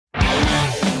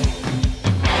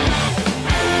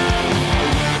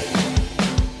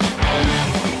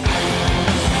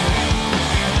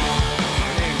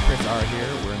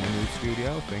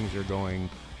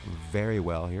very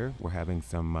well here. We're having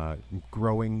some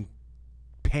growing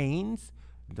pains,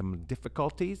 some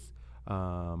difficulties,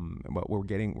 but we're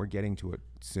getting to it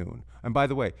soon. And by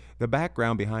the way, the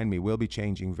background behind me will be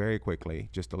changing very quickly,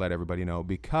 just to let everybody know,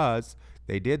 because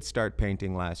they did start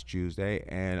painting last Tuesday,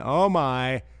 and oh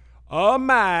my,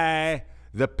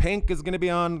 the pink is going to be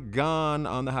gone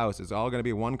on the house. It's all going to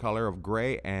be one color of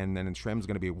gray, and then the trim's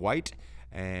going to be white.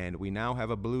 And we now have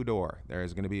a blue door. There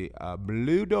is going to be a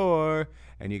blue door,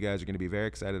 and you guys are going to be very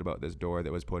excited about this door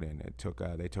that was put in.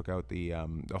 They took out the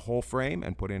whole frame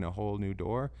and put in a whole new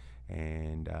door,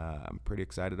 and I'm pretty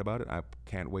excited about it. I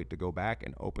can't wait to go back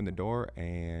and open the door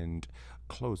and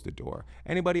close the door.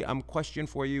 Anybody? Question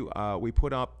for you. We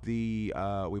put up the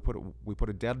we put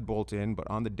a deadbolt in, but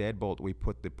on the deadbolt we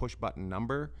put the push button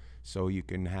number, so you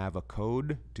can have a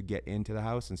code to get into the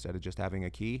house instead of just having a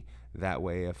key. That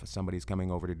way, if somebody's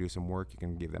coming over to do some work, you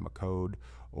can give them a code.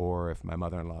 Or if my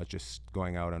mother-in-law is just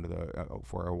going out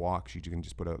for a walk, she can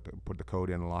just put the code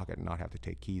in and lock it and not have to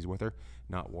take keys with her.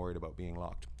 Not worried about being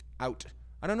locked out.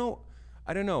 I don't know.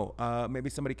 Maybe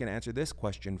somebody can answer this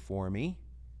question for me.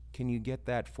 Can you get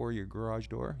that for your garage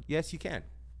door? Yes, you can.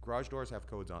 Garage doors have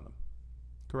codes on them.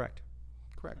 Correct.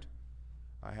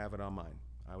 I have it on mine.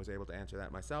 I was able to answer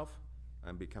that myself.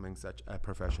 I'm becoming such a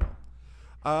professional.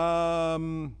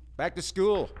 Back to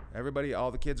school. Everybody,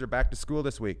 all the kids are back to school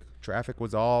this week. Traffic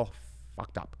was all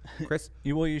fucked up. Chris?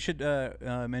 You should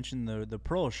mention the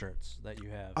Pearl shirts that you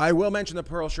have. I will mention the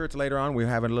Pearl shirts later on. We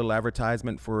have a little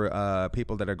advertisement for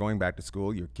people that are going back to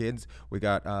school, your kids. We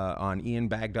got on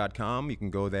ianbagg.com. You can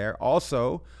go there.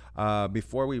 Also,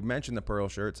 before we mention the Pearl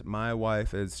shirts, my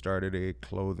wife has started a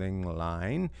clothing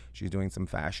line. She's doing some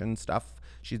fashion stuff.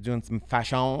 She's doing some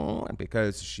fashion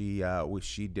because she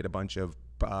did a bunch of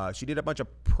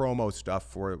promo stuff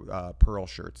for Pearl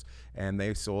shirts, and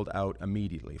they sold out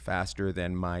immediately, faster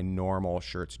than my normal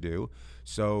shirts do.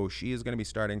 So she is going to be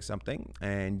starting something,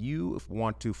 and you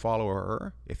want to follow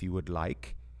her if you would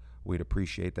like. We'd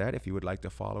appreciate that. If you would like to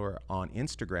follow her on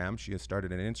Instagram, she has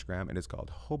started an Instagram, and it's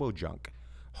called Hobo Junk.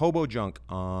 Hobo Junk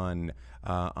on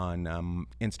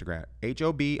Instagram.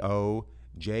 HOBOJUNKK.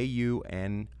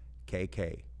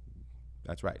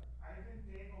 That's right.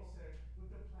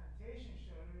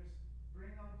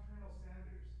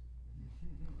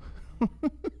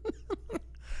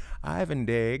 Ivan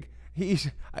Digg.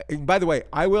 By the way,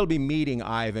 I will be meeting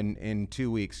Ivan in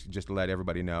 2 weeks, just to let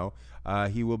everybody know.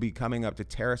 He will be coming up to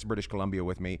Terrace, British Columbia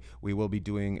with me. We will be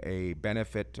doing a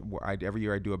benefit. Every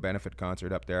year I do a benefit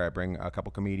concert up there. I bring a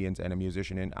couple comedians and a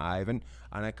musician in, Ivan.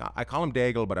 And I call him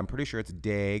Daigle, but I'm pretty sure it's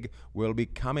Dag. Will be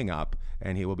coming up,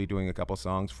 and he will be doing a couple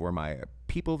songs for my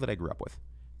people that I grew up with.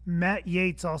 Matt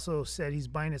Yates also said he's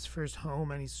buying his first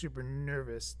home and he's super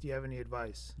nervous. Do you have any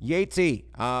advice? Yatesy,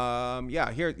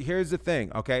 here's the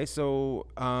thing. Okay, so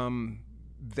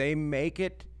they make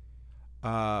it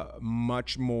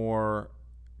much more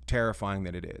terrifying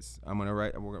than it is.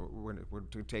 We're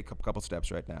gonna take a couple steps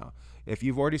right now. If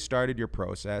you've already started your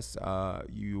process,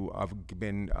 you have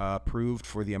been approved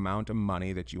for the amount of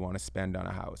money that you want to spend on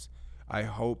a house. I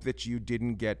hope that you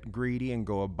didn't get greedy and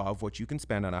go above what you can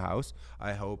spend on a house.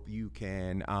 I hope you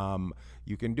can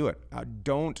do it.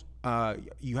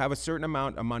 You have a certain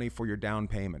amount of money for your down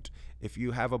payment. If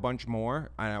you have a bunch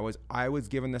more, and I was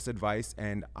given this advice,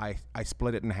 and I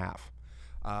split it in half.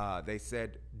 They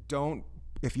said,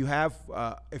 if you have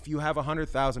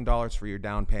 $100,000 for your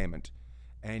down payment,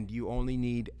 and you only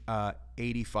need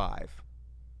 85,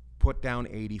 put down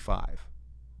 85.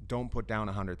 Don't put down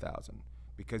 100,000.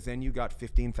 Because then you got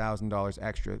 $15,000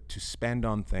 extra to spend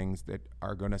on things that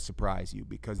are going to surprise you,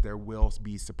 because there will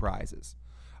be surprises.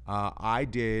 I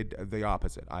did the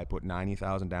opposite. I put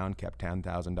 $90,000 down, kept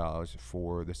 $10,000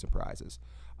 for the surprises.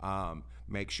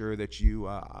 Make sure that you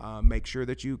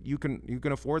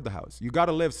can afford the house. You got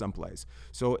to live someplace.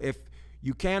 So if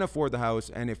you can't afford the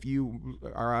house, and if you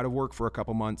are out of work for a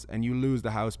couple months and you lose the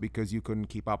house because you couldn't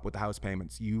keep up with the house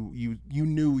payments, you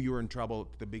knew you were in trouble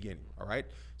at the beginning, all right?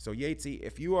 So Yatesy,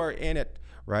 if you are in it,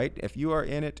 right, if you are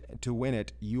in it to win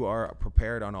it, you are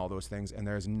prepared on all those things, and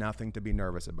there's nothing to be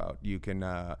nervous about. You can,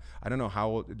 I don't know how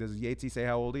old, does Yatesy say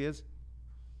how old he is?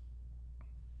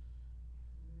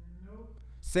 Nope.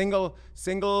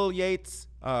 Single Yates,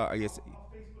 yes.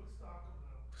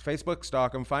 Facebook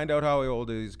stalk him, find out how old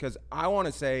he is, because I want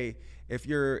to say, if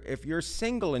you're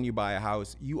single and you buy a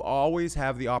house, you always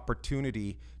have the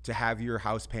opportunity to have your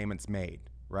house payments made,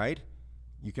 right?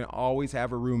 You can always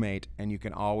have a roommate, and you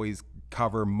can always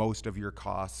cover most of your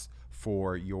costs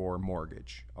for your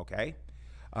mortgage, okay?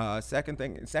 Second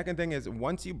thing is,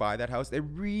 once you buy that house, they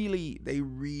really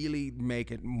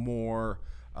make it more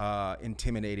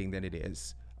intimidating than it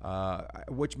is.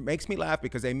 which makes me laugh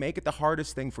because they make it the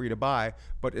hardest thing for you to buy.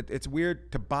 But it's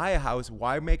weird to buy a house.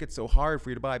 Why make it so hard for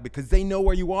you to buy? Because they know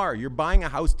where you are. You're buying a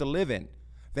house to live in.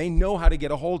 They know how to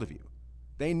get a hold of you.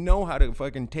 They know how to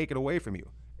fucking take it away from you.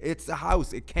 It's a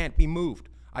house. It can't be moved.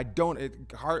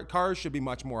 Cars should be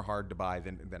much more hard to buy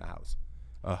than a house.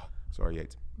 Sorry,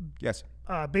 Yates. Yes.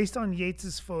 Based on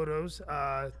Yates's photos,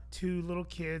 2 little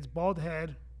kids, bald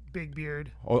head, big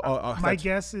beard. My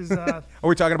guess is. Are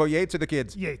we talking about Yates or the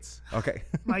kids? Yates. Okay.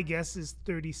 My guess is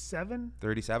 37.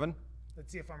 37?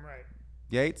 Let's see if I'm right.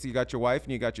 Yates, you got your wife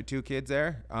and you got your 2 kids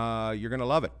there. You're gonna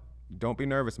love it. Don't be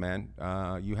nervous, man.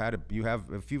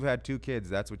 If you've had 2 kids,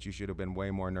 that's what you should have been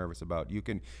way more nervous about.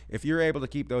 If you're able to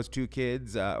keep those 2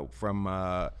 kids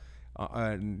from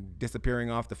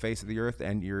disappearing off the face of the earth,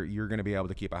 and you're going to be able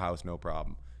to keep a house, no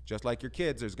problem. Just like your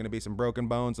kids, there's going to be some broken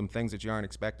bones, some things that you aren't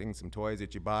expecting, some toys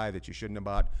that you buy that you shouldn't have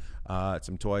bought,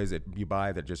 some toys that you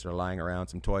buy that just are lying around,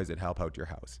 some toys that help out your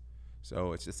house.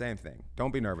 So it's the same thing.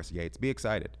 Don't be nervous, Yates. Be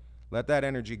excited. Let that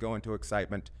energy go into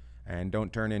excitement. And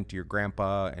don't turn into your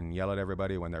grandpa and yell at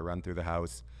everybody when they run through the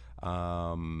house.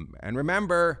 And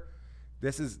remember,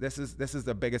 this is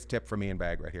the biggest tip for me and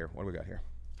Bagg right here. What do we got here?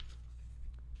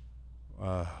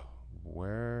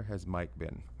 Where has Mike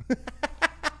been?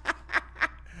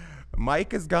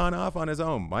 Mike has gone off on his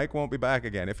own. Mike won't be back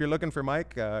again. If you're looking for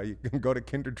Mike, you can go to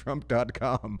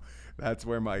kindertrump.com. That's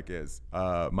where Mike is.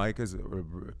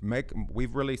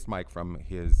 We've released Mike from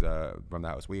the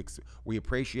house. We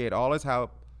appreciate all his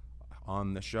help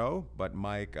on the show, but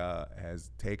Mike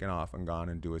has taken off and gone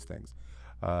and do his things.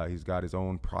 He's got his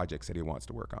own projects that he wants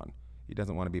to work on. He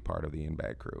doesn't want to be part of the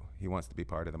In-Bag crew. He wants to be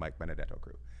part of the Mike Benedetto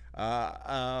crew.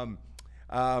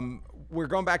 We're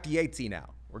going back to Yatesy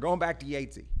now. We're going back to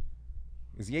Yatesy.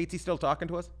 Is Yatesy still talking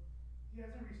to us? He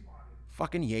hasn't responded.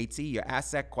 Fucking Yatesy, you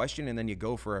ask that question and then you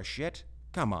go for a shit?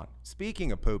 Come on.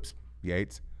 Speaking of poops,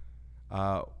 Yates,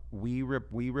 we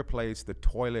replaced the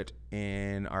toilet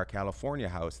in our California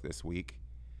house this week,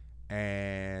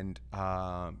 and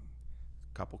a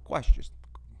couple questions.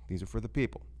 These are for the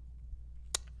people.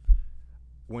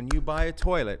 When you buy a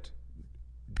toilet,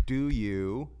 do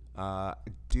you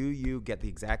get the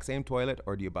exact same toilet,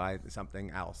 or do you buy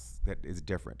something else that is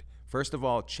different? First of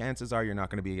all, chances are you're not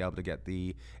going to be able to get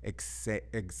the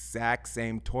exact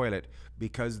same toilet,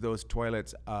 because those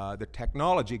toilets, the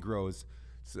technology grows.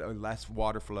 So less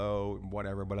water flow,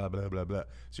 whatever, blah, blah, blah, blah.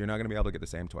 So you're not going to be able to get the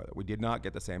same toilet. We did not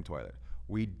get the same toilet.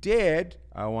 We did,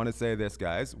 I want to say this,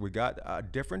 guys. We got a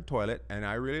different toilet, and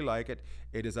I really like it.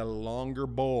 It is a longer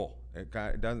bowl.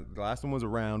 The last one was a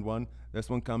round one. This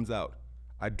one comes out.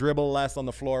 I dribble less on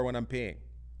the floor when I'm peeing.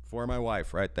 For my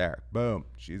wife, right there. Boom.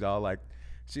 She's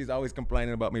always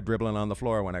complaining about me dribbling on the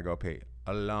floor when I go pee.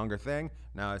 A longer thing.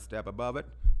 Now I step above it.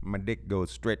 My dick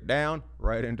goes straight down,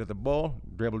 right into the bowl,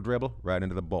 dribble, right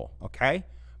into the bowl, okay?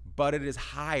 But it is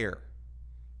higher.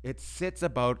 It sits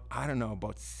about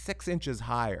 6 inches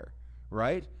higher,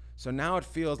 right? So now it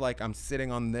feels like I'm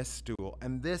sitting on this stool,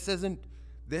 and this isn't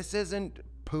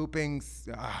pooping.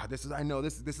 I know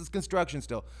this is construction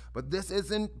still, but this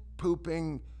isn't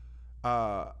pooping.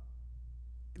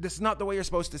 This is not the way you're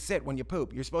supposed to sit when you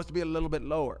poop. You're supposed to be a little bit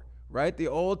lower. Right? The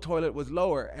old toilet was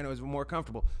lower and it was more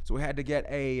comfortable. So we had to get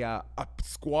a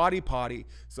squatty potty.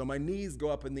 So my knees go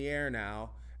up in the air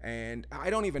now. And I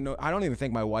don't even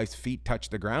think my wife's feet touch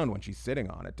the ground when she's sitting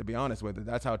on it, to be honest with you.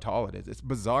 That's how tall it is. It's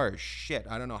bizarre as shit.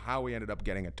 I don't know how we ended up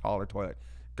getting a taller toilet.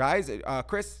 Guys,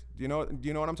 Chris, do you know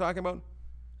what I'm talking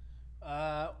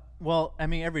about? Well, I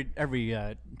mean, every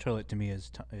toilet to me is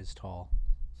tall.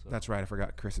 So. That's right. I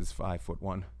forgot Chris is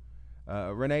 5'1".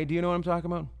 Renee, do you know what I'm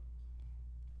talking about?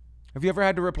 Have you ever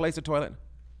had to replace a toilet?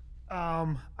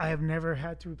 I have never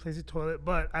had to replace a toilet,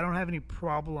 but I don't have any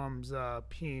problems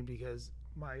peeing because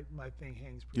my thing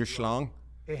hangs pretty Your low. schlong?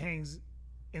 It hangs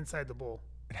inside the bowl.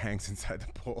 It hangs inside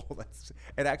the bowl.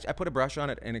 I put a brush on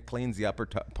it and it cleans the upper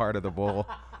part of the bowl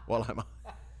while I'm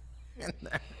in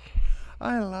there.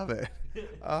 I love it.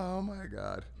 Oh my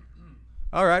God.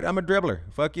 All right, I'm a dribbler.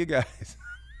 Fuck you guys.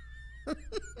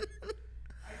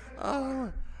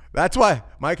 Oh. That's why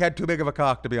Mike had too big of a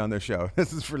cock to be on this show.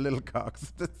 This is for little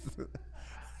cocks.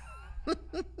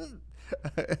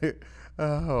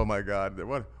 Oh my God!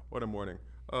 What a morning!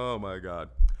 Oh my God!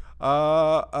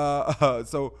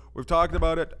 So we've talked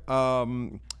about it.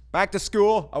 Back to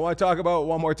school. I want to talk about it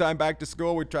one more time. Back to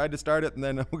school. We tried to start it, and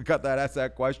then we got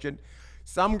that question.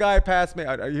 Some guy passed me.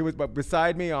 He was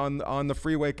beside me on the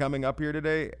freeway coming up here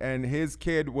today, and his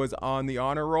kid was on the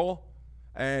honor roll.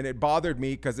 And it bothered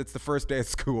me because it's the first day of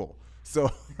school. So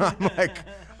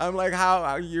I'm like,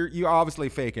 how you're obviously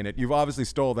faking it. You've obviously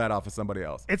stole that off of somebody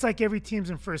else. It's like every team's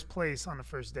in first place on the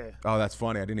first day. Oh, that's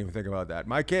funny. I didn't even think about that.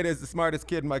 My kid is the smartest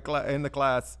kid in in the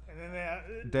class. And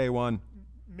then Day one.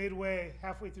 midway,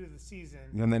 halfway through the season.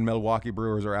 And then Milwaukee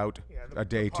Brewers are out a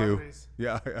day two. Padres.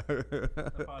 Yeah.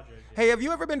 The Padres, Hey, have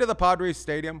you ever been to the Padres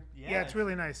Stadium? Yeah, it's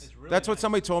really nice. It's really That's what nice.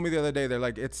 somebody told me the other day. They're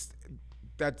like, it's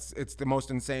the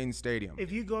most insane stadium.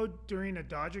 If you go during a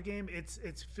Dodger game, it's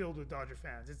filled with Dodger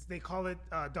fans. They call it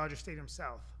Dodger Stadium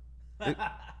South.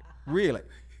 Really?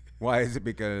 Why is it?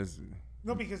 Because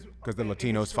No, because the it is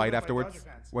Latinos filled fight up by afterwards? Dodger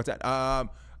fans. What's that?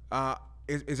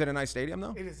 Is it a nice stadium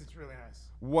though? It is. It's really nice.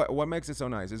 What makes it so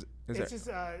nice? Is It's it? just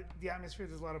the atmosphere.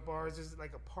 There's a lot of bars. There's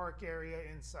like a park area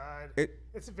inside.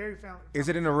 It's a very Is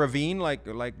it in a ravine like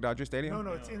Dodger Stadium?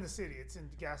 No, it's in the city. It's in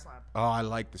Gaslamp. Oh, I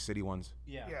like the city ones.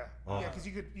 Yeah. Yeah, Oh. yeah, because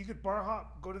you could bar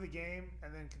hop, go to the game,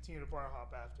 and then continue to bar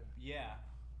hop after. Yeah.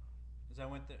 Because I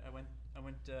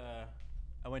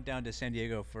went down to San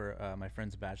Diego for my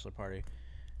friend's bachelor party,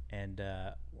 and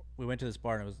we went to this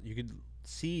bar, and you could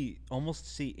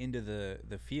almost see into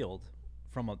the field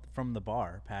from the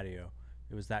bar patio.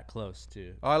 It was that close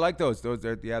to. Oh, I like those. Those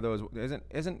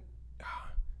isn't.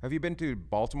 Have you been to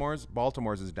Baltimore's?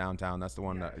 Baltimore's is downtown. That's the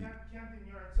one that. Camden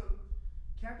Yards. So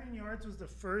Camden Yards was the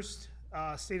first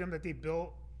stadium that they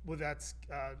built with that.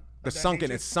 The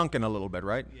sunken. It's sunken a little bit,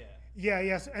 right? Yeah. Yeah,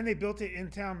 yes, and they built it in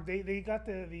town. They got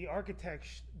the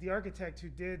architect who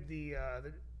did the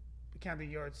Camden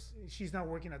Yards. She's not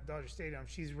working at Dodger Stadium.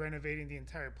 She's renovating the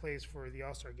entire place for the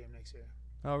All-Star game next year.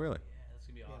 Oh, really? Yeah, that's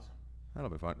gonna be awesome. That'll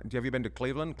be fun. Have you been to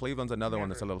Cleveland? Cleveland's another one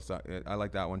that's a Never. little. I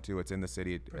like that one too. It's in the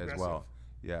city as well.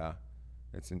 Progressive. Yeah,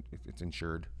 it's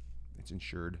insured. It's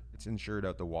insured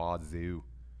out the wazoo.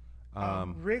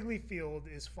 Wrigley Field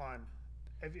is fun.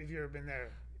 Have you ever been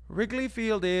there? Wrigley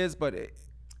Field is, but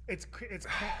It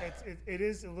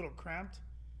is a little cramped.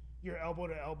 You're elbow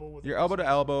to elbow with you're elbow to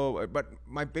elbow. But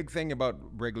my big thing about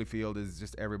Wrigley Field is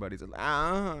just everybody's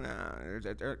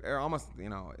they're almost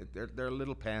they're a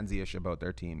little pansy-ish about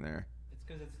their team there. It's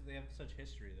because they have such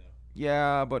history though.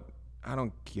 Yeah, but I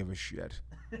don't give a shit.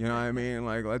 You know what I mean?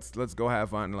 Like let's go have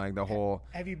fun. Like the whole.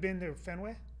 Have you been to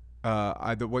Fenway?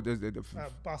 What is it?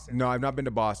 Boston. No, I've not been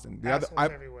to Boston. Assholes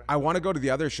everywhere. I want to go to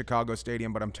the other Chicago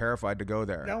stadium, but I'm terrified to go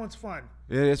there. That one's fun.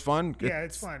 It is fun. Yeah,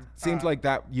 it's fun. Seems like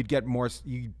that you'd get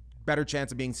better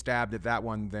chance of being stabbed at that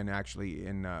one than actually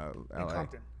in LA. In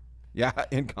Compton. Yeah,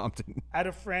 in Compton. I had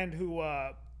a friend who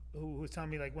was telling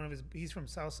me like he's from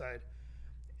Southside,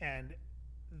 and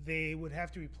they would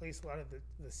have to replace a lot of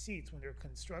the seats when they're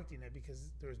constructing it because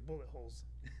there's bullet holes.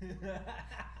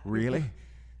 Really?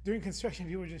 During construction,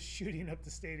 people were just shooting up the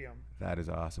stadium. That is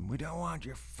awesome. We don't want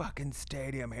your fucking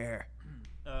stadium here.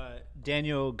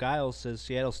 Daniel Giles says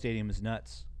Seattle Stadium is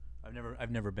nuts.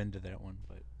 I've never been to that one,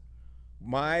 but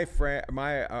A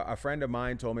friend of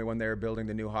mine told me when they were building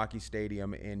the new hockey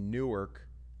stadium in Newark,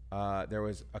 there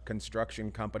was a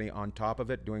construction company on top of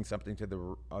it doing something to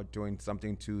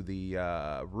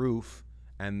the roof,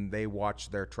 and they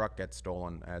watched their truck get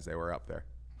stolen as they were up there.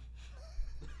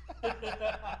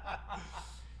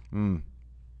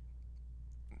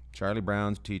 Charlie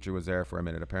Brown's teacher was there for a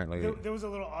minute. Apparently, There was a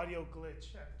little audio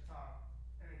glitch at the top,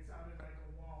 and it sounded like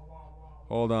a wah wah wah.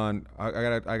 hold on.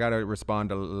 I gotta respond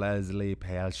to Leslie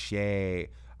Pelche.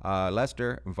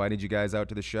 Lester invited you guys out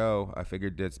to the show. I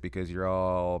figured it's because you're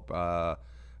all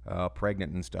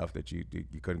pregnant and stuff that you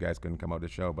guys couldn't come out to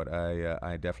the show. But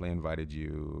I definitely invited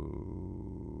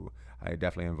you. I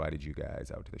definitely invited you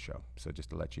guys out to the show. So just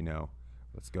to let you know,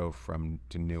 let's go from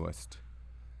to newest.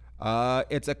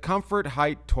 It's a comfort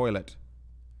height toilet.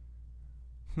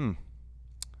 I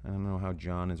don't know how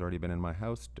John has already been in my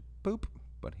house to poop,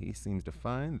 but he seems to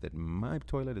find that my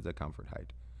toilet is a comfort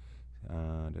height.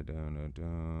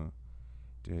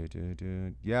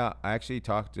 Yeah, I actually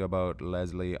talked about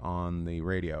Leslie on the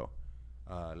radio.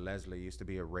 Leslie used to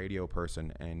be a radio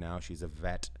person, and now she's a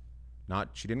vet.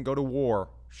 She didn't go to war.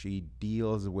 She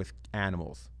deals with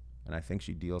animals, and I think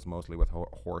she deals mostly with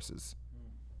horses.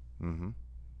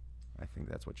 I think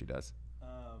that's what she does.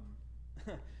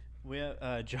 We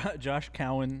have, Josh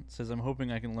Cowan says, I'm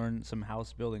hoping I can learn some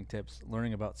house building tips,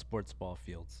 learning about sports ball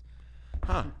fields.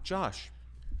 Josh,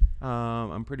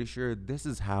 I'm pretty sure this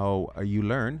is how you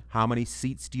learn. How many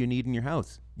seats do you need in your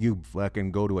house? You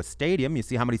fucking go to a stadium, you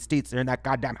see how many seats are in that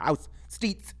goddamn house.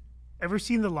 Seats. Ever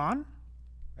seen the lawn?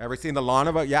 Ever seen the lawn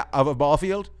of a ball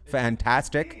field?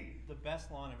 Fantastic. The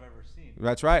best lawn I've ever seen.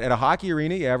 That's right. At a hockey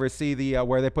arena, you ever see the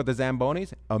where they put the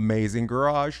Zambonis? Amazing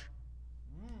garage.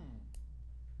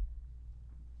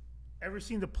 Ever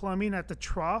seen the plumbing at the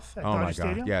trough at Oh Dodger my God!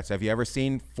 Stadium? Yes. Have you ever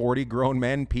seen 40 grown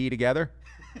men pee together?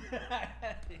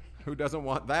 Who doesn't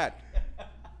want that?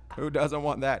 Who doesn't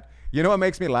want that? You know what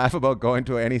makes me laugh about going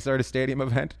to any sort of stadium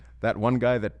event? That one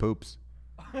guy that poops.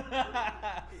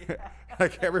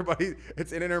 Like everybody,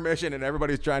 it's an intermission and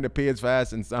everybody's trying to pee as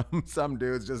fast, and some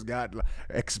dudes just got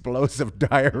explosive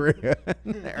diarrhea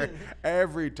in there.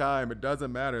 Every time, it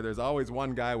doesn't matter. There's always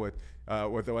one guy with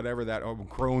whatever that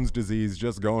Crohn's disease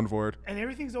just going for it. And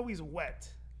everything's always wet.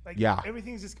 Like Yeah.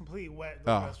 everything's just completely wet in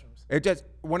the restrooms. It just,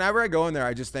 whenever I go in there,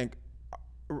 I just think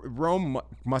Rome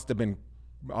must have been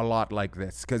a lot like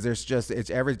this, because there's just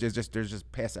there's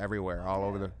just piss everywhere all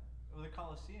over the. Well, the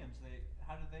Colosseums,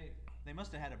 they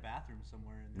must have had a bathroom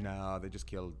somewhere in there. No, they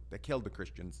killed the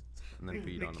Christians and then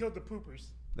peed They on them. killed the poopers.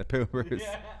 The poopers.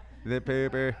 Yeah. The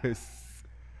poopers.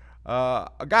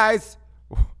 Guys,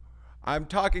 I'm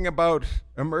talking about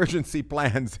emergency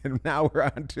plans, and now we're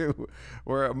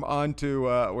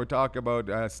talking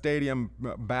about stadium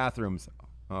bathrooms.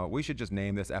 We should just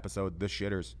name this episode "The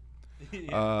Shitters."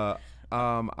 Yeah.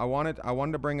 I wanted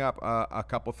to bring up a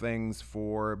couple things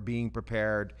for being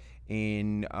prepared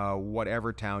in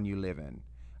whatever town you live in,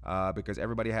 because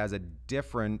everybody has a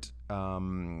different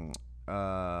an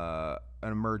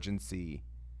emergency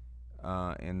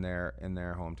in their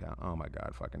hometown. Oh my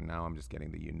God, fucking now I'm just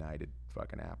getting the United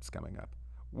fucking apps coming up.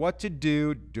 What to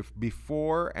do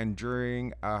before and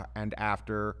during and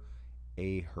after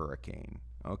a hurricane.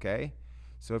 Okay,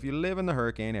 so if you live in the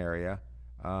hurricane area,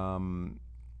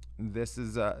 this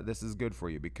is good for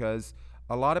you, because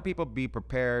a lot of people be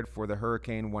prepared for the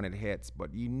hurricane when it hits,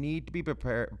 but you need to be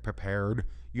prepared.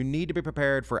 You need to be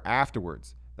prepared for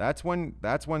afterwards. That's when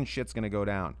shit's gonna go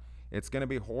down. It's gonna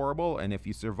be horrible, and if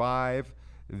you survive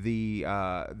the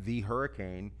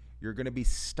hurricane, you're gonna be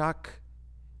stuck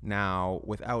now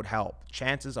without help.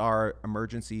 Chances are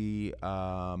emergency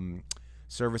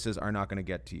services are not gonna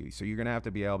get to you, so you're gonna have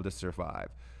to be able to survive.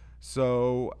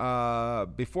 So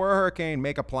before a hurricane,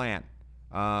 make a plan.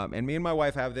 And me and my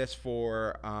wife have this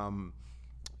for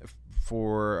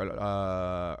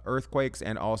earthquakes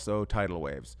and also tidal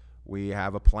waves. We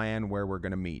have a plan where we're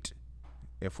going to meet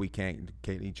if we can't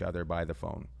get each other by the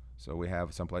phone. So we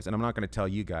have someplace, and I'm not going to tell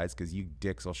you guys because you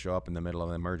dicks will show up in the middle of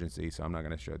an emergency. So I'm not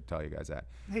going to tell you guys that.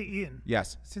 Hey, Ian.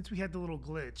 Yes. Since we had the little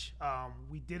glitch,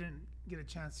 we didn't get a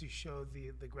chance to show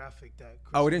the graphic that.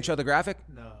 Chris Oh, we made. didn't show the graphic?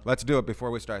 No. Let's do it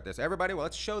before we start this. Everybody, well,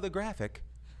 let's show the graphic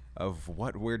of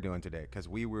what we're doing today, because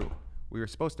we were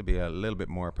supposed to be a little bit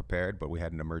more prepared, but we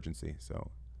had an emergency.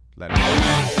 So let us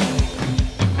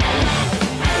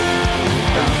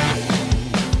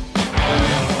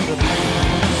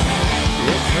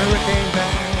It's hurricane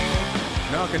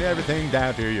time, knocking everything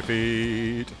down to your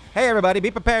feet. Hey, everybody, be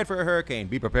prepared for a hurricane.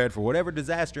 Be prepared for whatever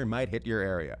disaster might hit your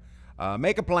area.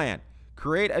 Make a plan.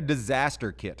 Create a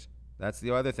disaster kit. That's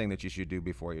the other thing that you should do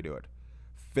before you do it.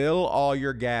 Fill all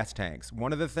your gas tanks.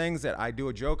 One of the things that I do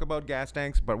a joke about gas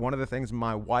tanks, but one of the things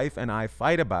my wife and I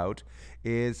fight about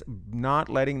is not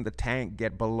letting the tank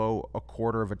get below a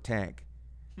quarter of a tank.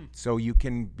 So you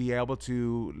can be able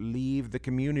to leave the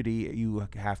community. You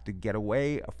have to get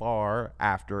away far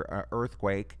after an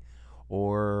earthquake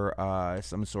or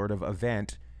some sort of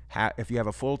event. If you have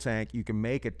a full tank, you can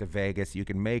make it to Vegas. You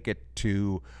can make it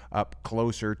to up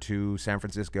closer to San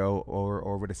Francisco or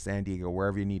over to San Diego,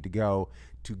 wherever you need to go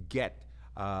to get.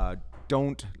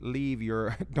 Don't leave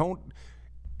your.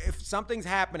 If something's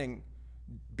happening,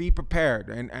 be prepared.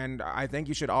 And I think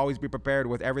you should always be prepared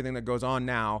with everything that goes on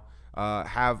now.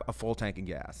 Have a full tank of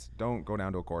gas. Don't go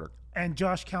down to a quarter. And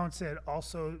Josh Count said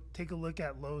also take a look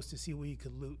at Lowe's to see what you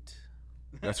could loot.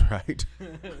 That's right.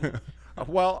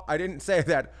 Well, I didn't say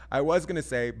that. I was going to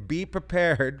say be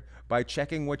prepared by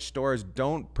checking which stores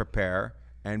don't prepare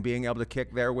and being able to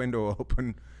kick their window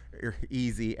open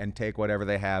easy and take whatever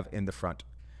they have in the front.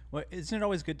 Well, isn't it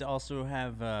always good to also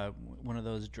have one of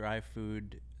those dry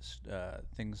food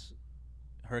things,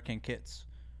 hurricane kits?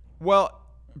 Well,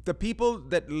 the people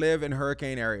that live in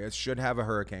hurricane areas should have a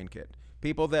hurricane kit.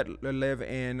 People that live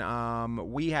in,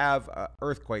 we have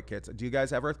earthquake kits. Do you guys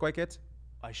have earthquake kits?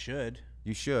 I should.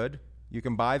 You should. You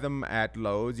can buy them at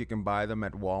Lowe's. You can buy them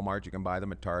at Walmart. You can buy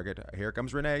them at Target. Here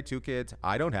comes Renee, 2 kids.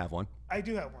 I don't have one. I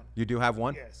do have one. You do have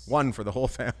one? Yes. One for the whole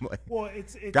family. Well,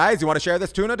 it's Guys, you want to share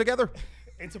this tuna together?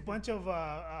 It's a bunch of what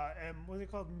are they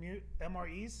called?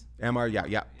 MREs.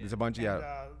 Yeah. There's a bunch of, And,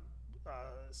 yeah.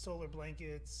 solar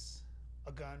blankets,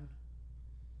 a gun.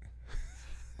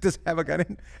 Does it have a gun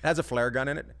in it? It has a flare gun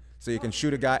in it. So you can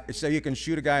shoot a guy. So you can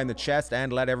shoot a guy in the chest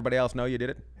and let everybody else know you did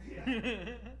it.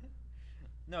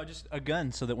 No, just a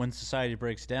gun, so that when society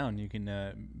breaks down, you can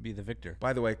be the victor.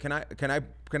 By the way, can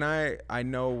I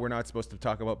know we're not supposed to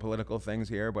talk about political things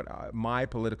here, but my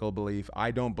political belief,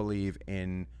 I don't believe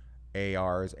in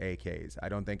ARs, AKs. I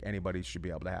don't think anybody should be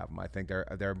able to have them. I think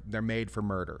they're made for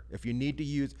murder. If you need to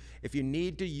use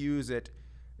it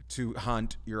to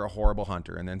hunt, you're a horrible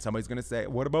hunter. And then somebody's going to say,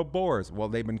 what about boars? Well,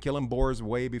 they've been killing boars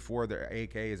way before their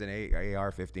AKs and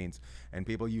AR-15s, and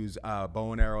people use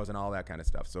bow and arrows and all that kind of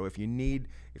stuff. So if you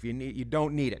you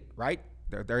don't need it, right?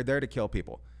 They're there to kill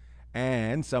people.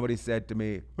 And somebody said to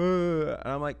me, and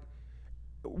I'm like,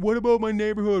 what about my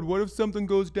neighborhood? What if something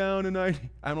goes down and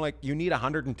I'm like, you need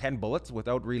 110 bullets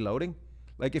without reloading?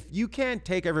 Like, if you can't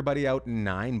take everybody out in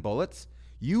 9 bullets,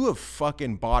 you have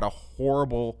fucking bought a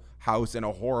horrible house in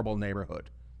a horrible neighborhood.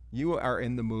 You are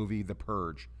in the movie The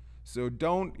Purge. So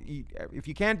if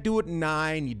you can't do it in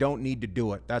 9, you don't need to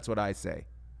do it. That's what I say.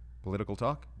 Political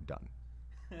talk? Done.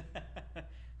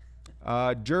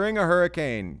 During a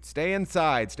hurricane, stay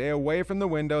inside. Stay away from the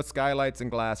windows, skylights,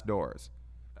 and glass doors.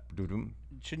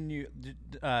 Shouldn't you? Do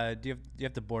you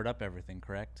have to board up everything?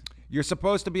 Correct. You should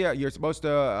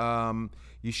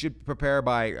prepare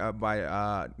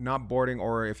by not boarding,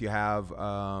 or if you have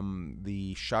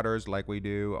the shutters like we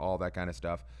do, all that kind of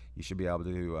stuff. You should be able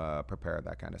to prepare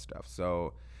that kind of stuff.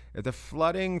 So, if the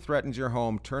flooding threatens your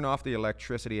home, turn off the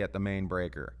electricity at the main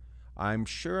breaker. I'm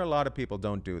sure a lot of people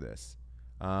don't do this,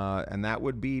 and that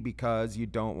would be because you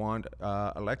don't want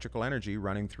electrical energy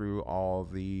running through all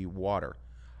the water.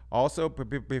 Also,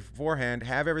 beforehand,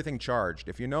 have everything charged.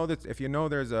 If you know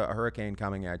there's a hurricane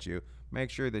coming at you, make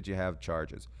sure that you have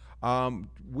charges.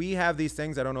 We have these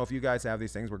things. I don't know if you guys have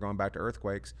these things. We're going back to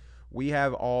earthquakes. We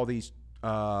have all these.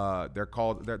 They're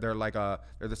the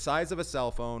size of a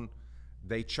cell phone.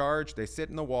 They charge. They sit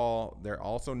in the wall. They're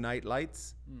also night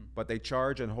lights, but they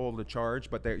charge and hold the charge.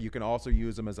 But you can also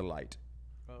use them as a light.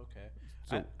 Okay.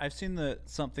 So I've seen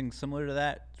something similar to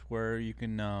that where you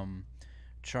can.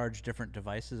 Charge different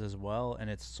devices as well, and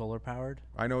it's solar powered.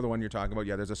 I know the one you're talking about.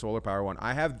 Yeah, there's a solar power one.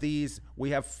 I have these.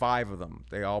 We have 5 of them.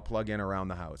 They all plug in around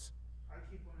the house. I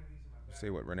keep one of these in my bag.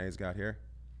 See what Renee's got here?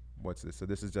 What's this? So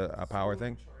this is a power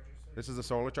thing? This is a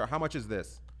solar charger. How much is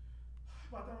this?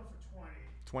 Bought that one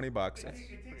for $20. $20. It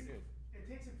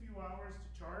takes a few hours to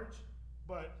charge,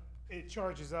 but it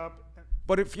charges up.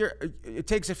 But it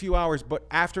takes a few hours, but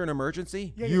after an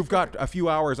emergency, Yeah, you've got a few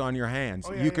hours on your hands.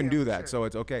 Oh, yeah, you can do for that, sure. so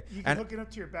it's okay. You can hook it up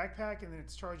to your backpack, and then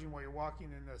it's charging while you're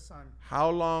walking in the sun. How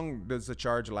long does the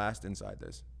charge last inside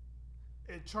this?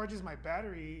 It charges my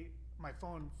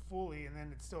phone fully, and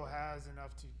then it still has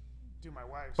enough to do my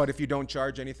wife's. But if you don't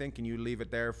charge anything, can you leave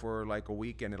it there for like a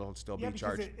week and it'll still be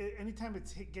charged? Yeah, because anytime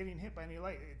it's getting hit by any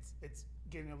light, it's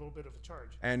getting a little bit of a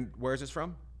charge. And where's this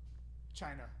from?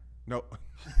 China. No.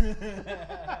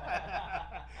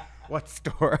 What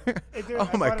store?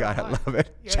 Oh my God, I love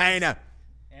it. Yeah, China.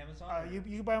 Amazon. You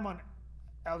can buy them on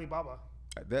Alibaba.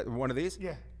 One of these?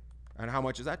 Yeah. And how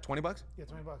much is that? $20? Yeah,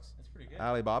 $20. That's pretty good.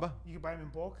 Alibaba? You can buy them in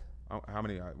bulk. How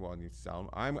many? Well, you sell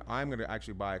them. I'm going to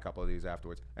actually buy a couple of these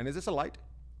afterwards. And is this a light?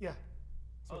 Yeah.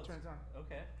 So it turns on.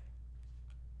 Okay.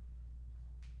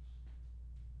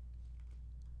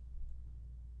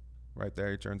 Right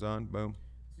there, it turns on. Boom.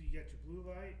 So you get your blue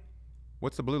light.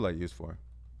 What's the blue light used for?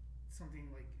 Something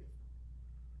like if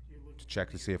you're looking To check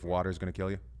to see if water is going to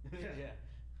kill you? Yeah. There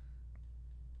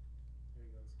he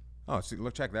goes. Oh, see,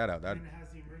 look, check that out. That And it has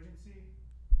the emergency,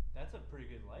 That's a pretty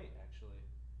good light, actually.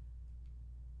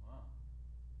 Wow.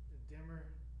 the dimmer,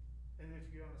 and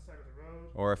if you're on the side of the road.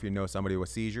 Or if you know somebody with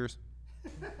seizures,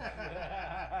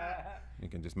 you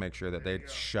can just make sure that There they you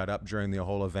go. shut up during the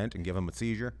whole event and give them a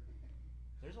seizure.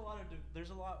 And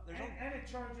it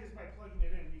charges by plugging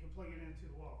it in. You can plug it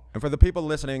into the wall. And for the people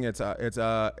listening, it's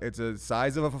a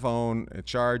size of a phone. It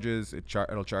charges.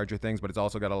 It'll charge your things, but it's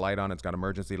also got a light on it. It's got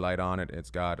emergency light on it.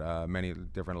 It's got many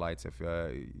different lights. If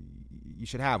you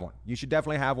should have one, you should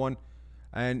definitely have one.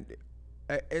 And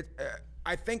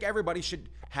I think everybody should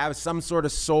have some sort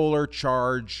of solar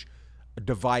charge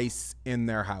device in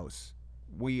their house.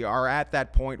 We are at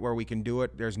that point where we can do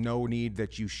it. There's no need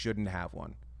that you shouldn't have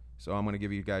one. So I'm going to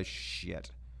give you guys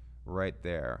shit right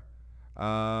there.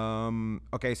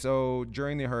 Okay, so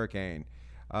during the hurricane,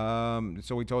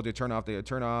 so we told you turn off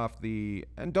the,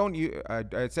 and don't you,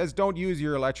 it says don't use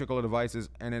your electrical devices,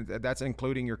 and that's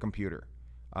including your computer.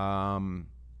 I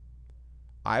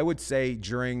would say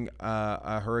during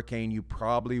a hurricane, you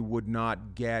probably would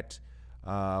not get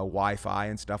Wi-Fi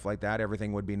and stuff like that.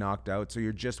 Everything would be knocked out. So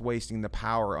you're just wasting the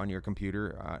power on your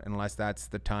computer, unless that's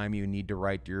the time you need to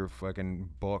write your fucking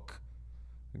book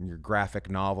and your graphic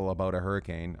novel about a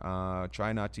hurricane.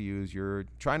 Try not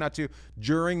to,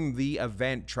 during the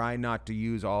event, try not to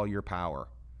use all your power.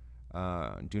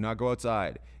 Do not go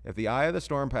outside. If the eye of the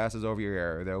storm passes over your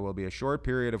area, there will be a short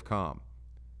period of calm.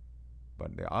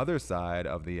 But the other side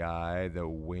of the eye, the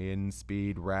wind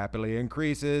speed rapidly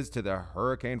increases to the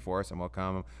hurricane force and will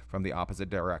come from the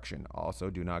opposite direction. Also,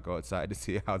 do not go outside to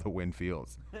see how the wind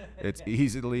feels. It's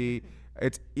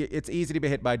it's easy to be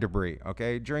hit by debris.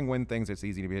 Okay, during wind things, it's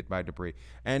easy to be hit by debris.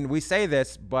 And we say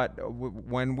this, but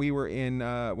when we were in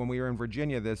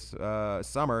Virginia this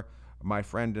summer, my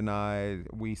friend and I,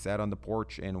 we sat on the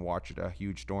porch and watched a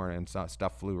huge storm, and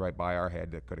stuff flew right by our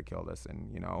head that could have killed us.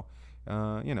 And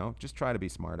just try to be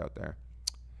smart out there.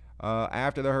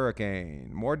 After the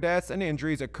hurricane, more deaths and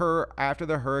injuries occur after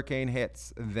the hurricane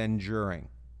hits than during.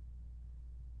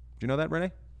 Do you know that,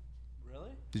 Renee?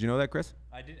 Really? Did you know that, Chris?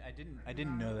 I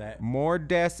didn't know that. More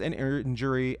deaths and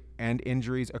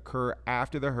injuries occur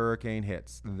after the hurricane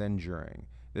hits than during.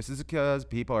 This is because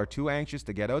people are too anxious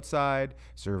to get outside,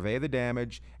 survey the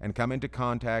damage, and come into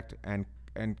contact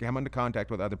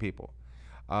with other people.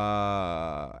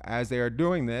 As they are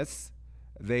doing this,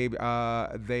 they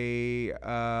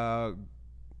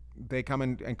come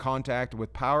in contact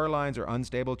with power lines or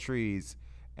unstable trees,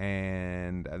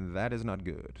 and that is not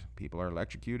good. People are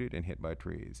electrocuted and hit by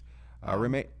trees.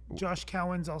 Josh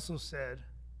Cowens also said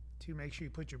to make sure you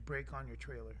put your brake on your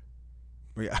trailer.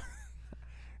 Yeah.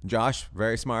 Josh,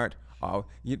 very smart.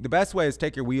 The best way is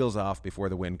take your wheels off before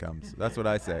the wind comes. That's what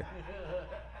I say.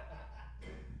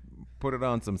 Put it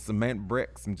on some cement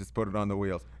bricks and just put it on the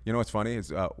wheels. You know what's funny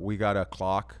is we got a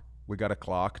clock. We got a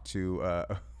clock to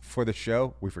for the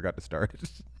show. We forgot to start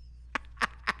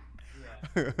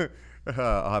it.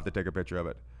 I'll have to take a picture of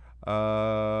it.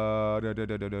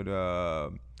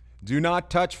 Do not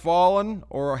touch fallen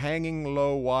or hanging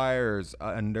low wires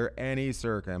under any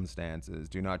circumstances.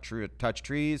 Do not touch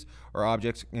trees or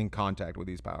objects in contact with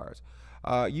these powers.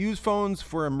 Use phones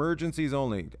for emergencies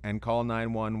only and call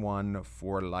 911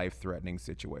 for life-threatening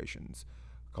situations.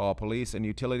 Call police and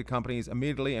utility companies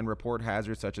immediately and report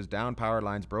hazards such as downed power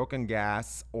lines, broken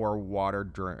gas or water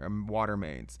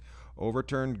mains,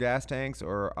 overturned gas tanks,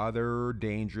 or other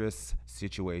dangerous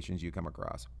situations you come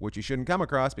across, which you shouldn't come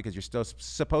across because you're still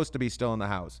supposed to be still in the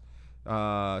house.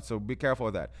 So be careful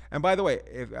with that. And by the way,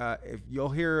 if you'll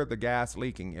hear the gas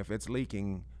leaking, if it's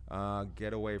leaking,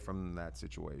 get away from that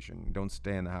situation. Don't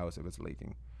stay in the house if it's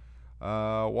leaking.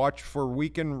 Watch for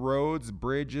weakened roads,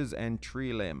 bridges, and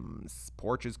tree limbs.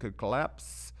 Porches could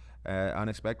collapse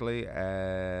unexpectedly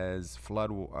as the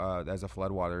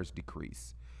floodwaters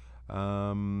decrease.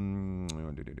 A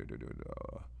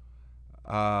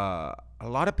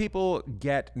lot of people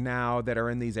get now that are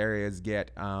in these areas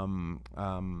get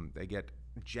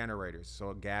generators,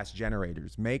 so gas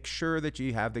generators. Make sure that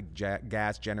you have the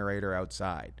gas generator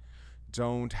outside.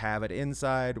 Don't have it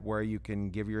inside where you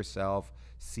can give yourself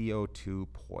CO2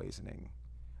 poisoning.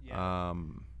 Yeah.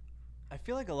 I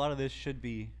feel like a lot of this should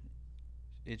be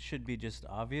just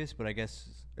obvious, but I guess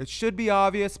it should be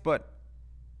obvious, but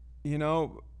if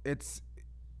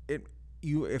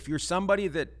you're somebody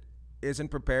that isn't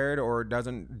prepared or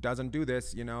doesn't do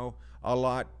this,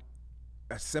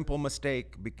 a simple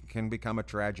mistake can become a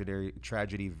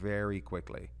tragedy very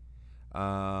quickly.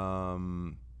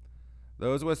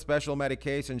 Those with special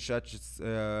medications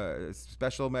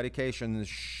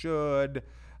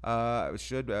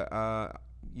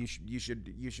you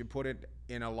should put it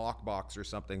in a lockbox or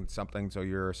something so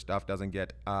your stuff doesn't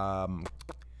get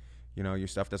your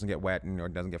stuff doesn't get wet or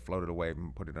doesn't get floated away.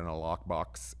 Put it in a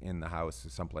lockbox in the house,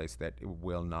 someplace that it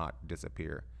will not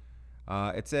disappear.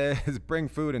 It says bring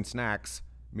food and snacks.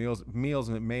 Meals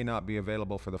may not be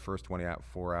available for the first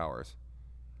 24 hours.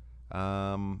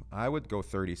 I would go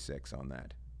 36 on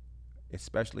that,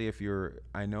 especially if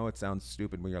I know it sounds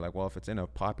stupid when you're like, well, if it's in a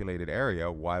populated area,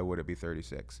 why would it be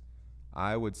 36?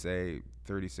 I would say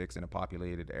 36 in a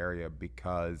populated area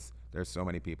because there's so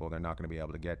many people, they're not going to be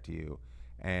able to get to you.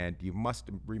 And you must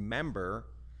remember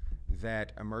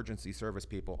that emergency service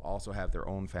people also have their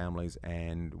own families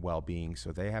and well-being,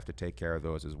 so they have to take care of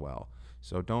those as well.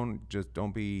 So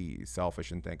don't be selfish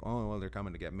and think, oh well, they're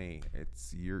coming to get me.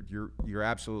 It's you're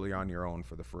absolutely on your own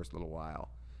for the first little while.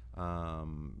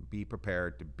 Be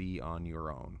prepared to be on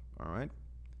your own. All right.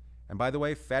 And by the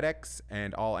way, FedEx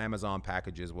and all Amazon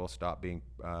packages will stop being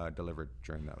delivered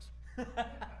during those.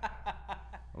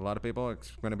 A lot of people are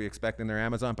going to be expecting their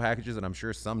Amazon packages, and I'm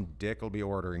sure some dick will be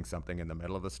ordering something in the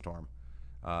middle of the storm.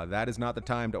 That is not the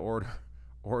time to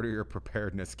order your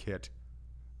preparedness kit.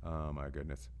 Oh my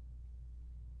goodness.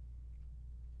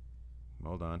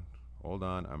 Hold on.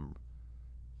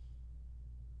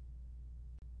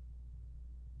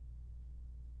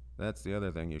 That's the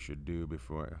other thing you should do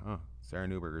before. Oh, Sarah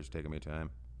Newberger's taking me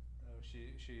time. Oh, she.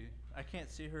 I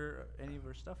can't see any of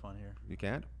her stuff on here. You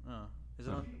can't? Oh, is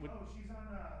it on? She's on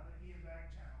the Bagg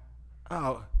channel.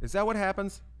 Oh, is that what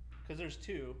happens? Because there's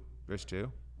two. There's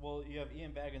two. Well, you have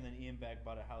Ian Bagg, and then Ian Bagg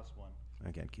bought a house one.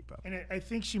 I can't keep up. And I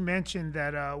think she mentioned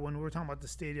that when we were talking about the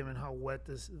stadium and how wet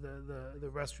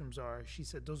the restrooms are, she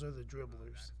said those are the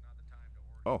dribblers.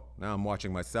 Oh, now I'm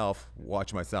watching myself.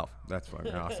 Watch myself. That's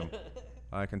fucking awesome.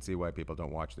 I can see why people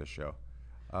don't watch this show.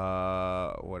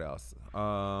 What else?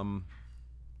 I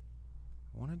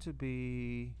want it to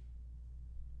be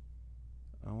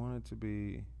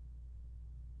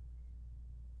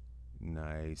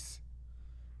nice.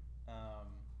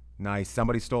 Nice.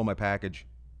 Somebody stole my package.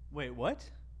 Wait, what?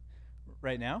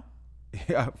 Right now?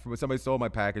 Yeah, somebody stole my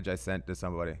package I sent to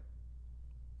somebody.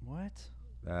 What?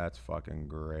 That's fucking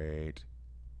great.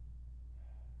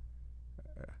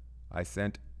 We're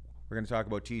going to talk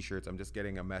about t-shirts. I'm just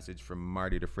getting a message from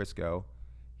Marty DeFrisco.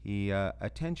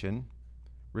 Attention,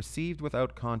 received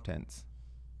without contents.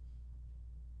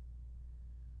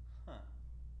 Huh.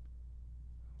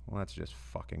 Well, that's just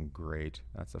fucking great.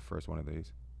 That's the first one of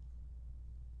these.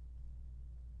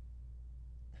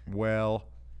 Well,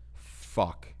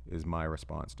 fuck is my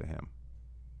response to him.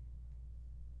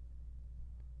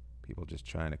 People just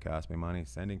trying to cost me money,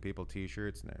 sending people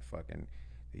t-shirts, and they're fucking...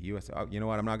 The U.S. You know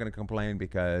what? I'm not going to complain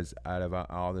because out of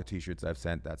all the T-shirts I've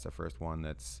sent, that's the first one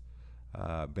that's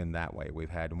been that way. We've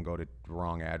had them go to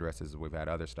wrong addresses. We've had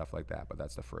other stuff like that, but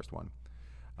that's the first one.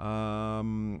 How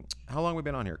long have we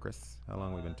been on here, Chris? How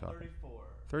long have we been talking? 34.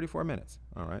 34 minutes.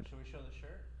 All right. Should we show the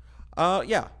shirt?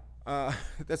 Yeah.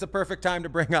 That's a perfect time to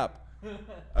bring up.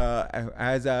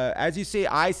 As you see,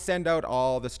 I send out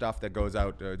all the stuff that goes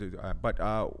out. But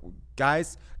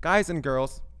guys and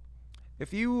girls,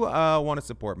 if you want to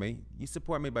support me, you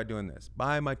support me by doing this.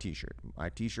 Buy my t-shirt. My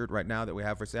t-shirt right now that we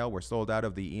have for sale, we're sold out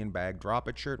of the Ian Bagg Drop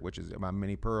It shirt, which is my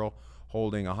Mini Pearl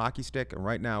holding a hockey stick. And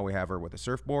right now we have her with a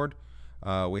surfboard.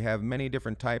 We have many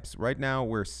different types. Right now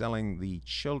we're selling the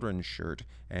children's shirt.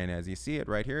 And as you see it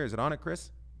right here, is it on it, Chris?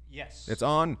 Yes. It's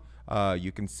on.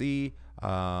 You can see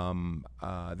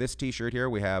this t-shirt here.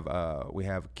 We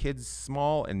have kids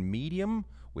small and medium.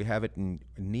 We have it in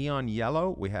neon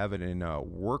yellow. We have it in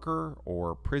worker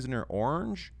or prisoner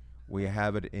orange. We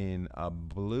have it in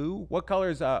blue. What color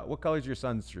is your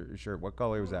son's shirt? What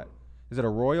color is that? Is it a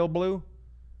royal blue?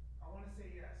 I want to say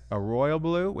yes. A royal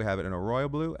blue. We have it in a royal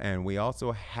blue, and we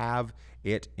also have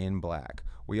it in black.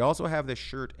 We also have this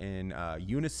shirt in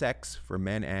unisex for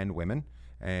men and women,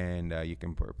 and you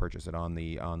can purchase it on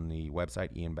the website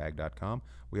ianbag.com.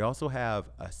 We also have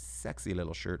a sexy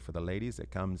little shirt for the ladies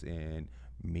that comes in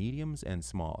mediums and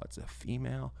small. It's a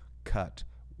female cut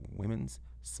women's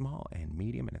small and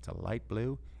medium, and it's a light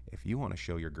blue. If you want to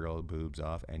show your girl boobs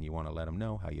off and you want to let them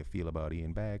know how you feel about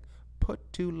Ian Bagg,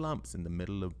 put 2 lumps in the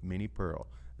middle of Mini Pearl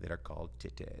that are called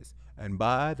titties and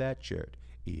buy that shirt,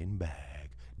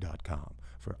 ianbag.com,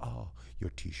 for all your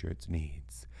t-shirts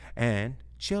needs. And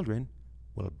children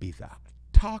will be the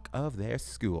talk of their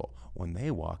school when they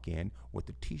walk in with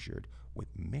the t-shirt with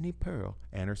Mini Pearl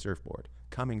and her surfboard.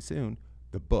 Coming soon,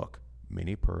 the book,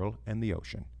 Mini Pearl and the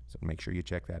Ocean. So make sure you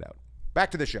check that out.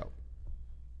 Back to the show.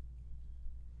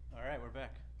 All right, we're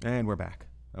back. And we're back.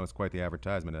 That was quite the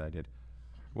advertisement that I did.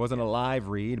 It wasn't a live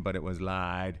read, but it was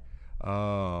live.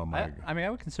 Oh, my God. I mean, I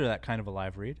would consider that kind of a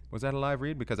live read. Was that a live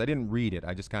read? Because I didn't read it.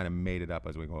 I just kind of made it up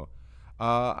as we go.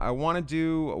 I want to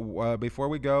do, before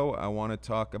we go, I want to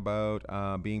talk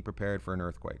about being prepared for an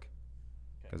earthquake.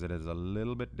 Because it is a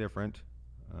little bit different.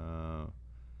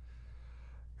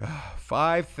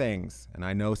 5 things, and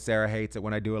I know Sarah hates it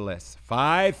when I do a list.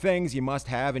 5 things you must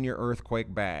have in your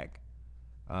earthquake bag.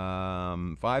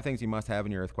 5 things you must have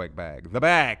in your earthquake bag. The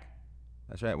bag.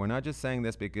 That's right. We're not just saying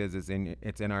this because it's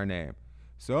in our name.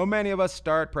 So many of us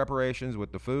start preparations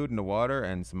with the food and the water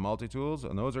and some multi-tools,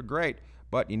 and those are great,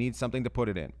 but you need something to put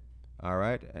it in. All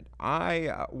right? And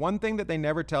one thing that they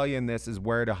never tell you in this is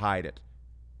where to hide it.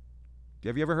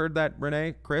 Have you ever heard that,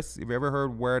 Renee? Chris, have you ever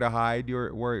heard where to hide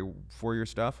for your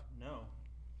stuff? No.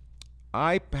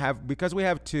 I have, because we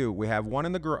have 2. We have one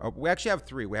in the garage. We actually have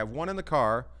 3. We have one in the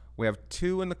car. We have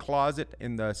 2 in the closet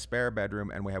in the spare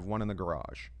bedroom, and we have 1 in the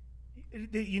garage.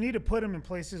 You need to put them in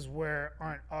places where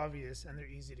aren't obvious and they're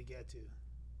easy to get to.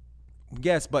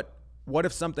 Yes, but what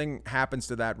if something happens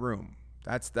to that room?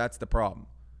 That's the problem.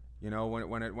 You know,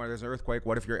 when there's an earthquake,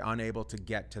 what if you're unable to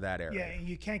get to that area? Yeah, and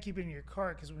you can't keep it in your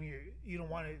car because you don't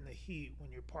want it in the heat when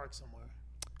you're parked somewhere.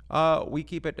 We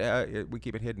keep it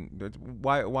hidden.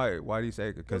 Why do you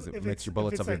say? Because it makes your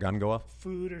bullets of your gun go off?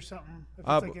 Food or something. If it's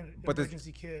like an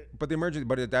emergency kit.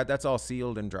 But that's all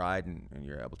sealed and dried, and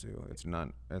you're able to. It's not.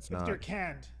 If they're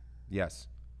canned. Yes.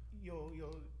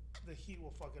 The heat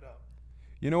will fuck it up.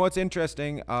 You know what's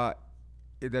interesting?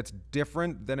 that's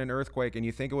different than an earthquake, and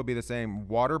you think it would be the same.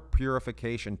 Water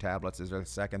purification tablets is the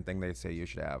second thing they say you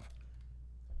should have,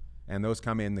 and those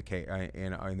come in the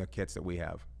in the kits that we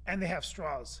have. And they have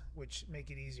straws, which make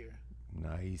it easier.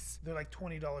 Nice. They're like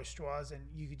 $20 straws, and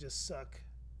you could just suck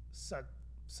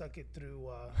it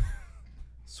through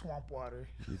swamp water.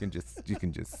 You can just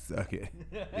suck it.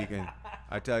 You can.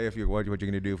 I tell you, what you're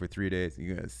gonna do for 3 days,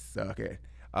 you're gonna suck it.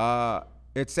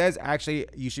 It says actually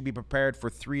you should be prepared for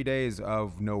 3 days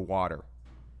of no water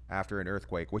after an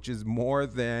earthquake, which is more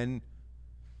than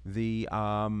the.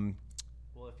 Well,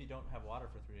 if you don't have water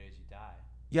for 3 days, you die.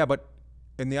 Yeah, but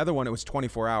in the other one it was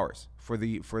 24 hours for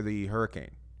the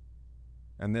hurricane,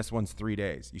 and this one's 3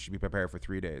 days. You should be prepared for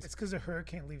 3 days. It's because a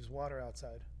hurricane leaves water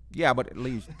outside. Yeah, but it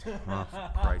leaves. Oh,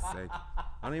 for Christ's sake! I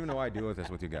don't even know why I deal with this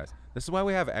you guys. This is why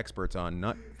we have experts on,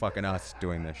 not fucking us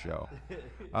doing this show.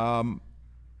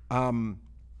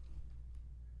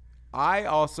 I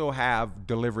also have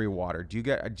delivery water. Do you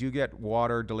get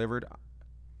water delivered?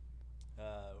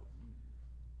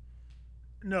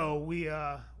 No, we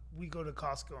go to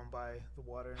Costco and buy the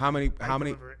water. How many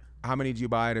do you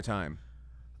buy at a time?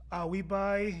 We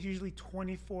buy usually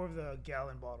 24 of the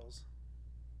gallon bottles.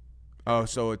 Oh,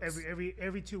 so it's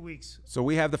every 2 weeks. So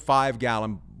we have the 5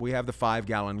 gallon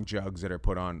jugs that are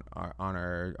put on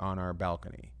our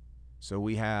balcony. So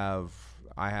I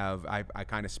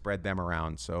kind of spread them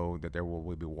around so that there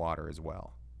will be water as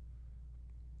well.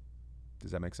 Does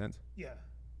that make sense? Yeah.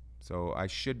 So I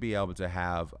should be able to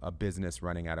have a business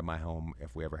running out of my home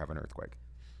if we ever have an earthquake.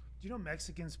 Do you know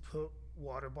Mexicans put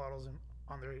water bottles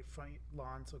on their front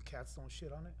lawn so cats don't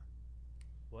shit on it?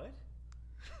 What?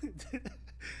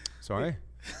 Sorry?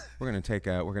 We're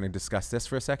gonna discuss this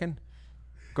for a second.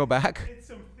 Go back. It's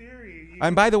some theory.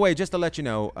 And by the way, just to let you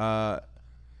know,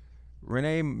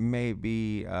 Renee may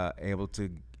be able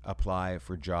to apply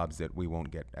for jobs that we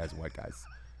won't get as white guys.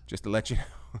 Just to let you know.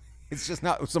 It's just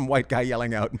not some white guy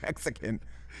yelling out Mexican.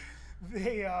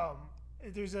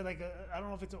 There's I don't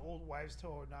know if it's an old wives'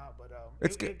 tale or not, but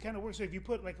it kind of works. So if you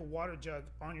put like a water jug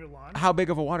on your lawn. How big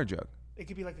of a water jug? It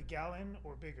could be like a gallon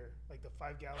or bigger, like the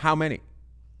 5 gallon. How many?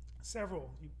 Several.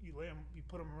 You lay them, you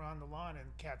put them around the lawn,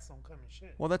 and cats don't come and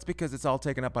shit. Well, that's because it's all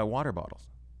taken up by water bottles.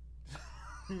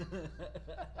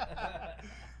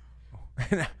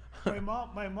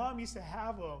 My mom used to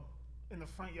have them in the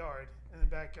front yard, in the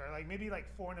backyard, like maybe like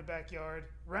 4 in the backyard,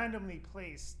 randomly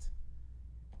placed,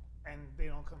 and they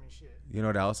don't come and shit. You know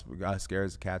what else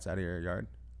scares cats out of your yard?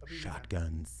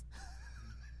 Shotguns.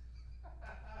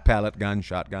 Pellet guns,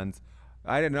 shotguns.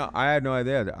 I didn't know. I had no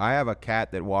idea. I have a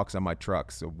cat that walks on my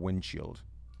truck's windshield.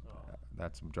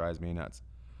 That drives me nuts.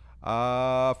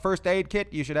 First aid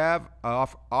kit you should have.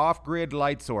 Off-grid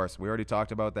light source. We already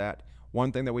talked about that.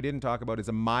 One thing that we didn't talk about is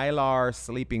a Mylar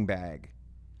sleeping bag.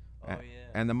 Oh, yeah.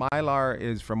 And the Mylar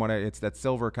is from it's that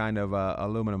silver kind of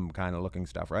aluminum kind of looking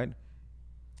stuff, right?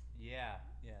 Yeah.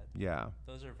 Yeah.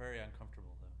 Those are very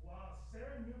uncomfortable, though. Wow,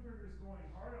 Sarah Newberger's going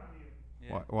hard on you.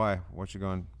 Yeah. Why? What's she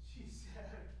going? She said,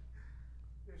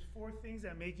 there's 4 things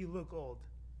that make you look old.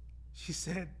 She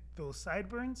said, those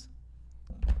sideburns,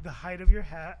 the height of your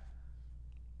hat,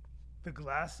 the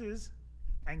glasses,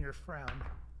 and your frown.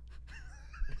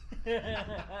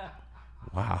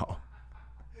 Wow.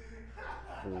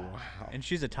 And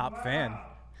she's a top fan.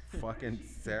 Fucking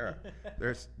Sarah.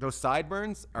 Those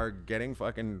sideburns are getting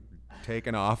fucking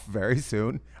taken off very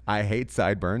soon. I hate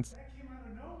sideburns. That came out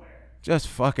of nowhere. Just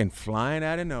fucking flying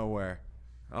out of nowhere.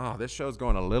 Oh, this show's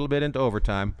going a little bit into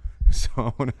overtime, so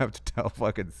I'm gonna have to tell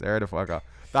fucking Sarah to fuck off.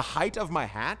 The height of my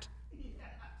hat?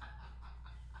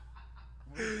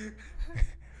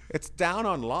 It's down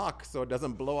on lock, so it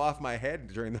doesn't blow off my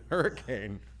head during the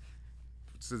hurricane.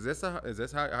 So is this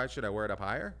how should I wear it up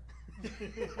higher?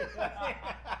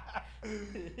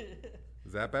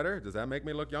 Is that better? Does that make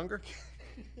me look younger?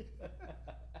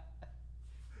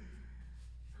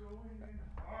 Going in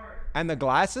hard. And the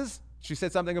glasses? She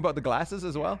said something about the glasses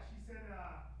as well? She said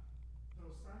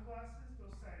those sunglasses,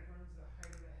 those sideburns, the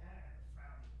height of the hat, and the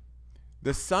frown.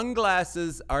 The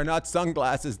sunglasses are not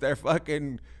sunglasses. They're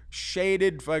fucking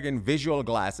shaded fucking visual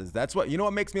glasses. That's what, you know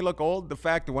what makes me look old? The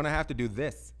fact that when I have to do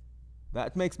this.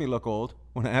 That makes me look old.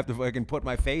 When I have to fucking put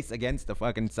my face against the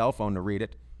fucking cell phone to read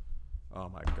it. Oh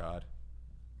my God.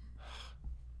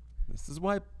 This is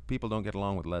why people don't get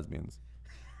along with lesbians.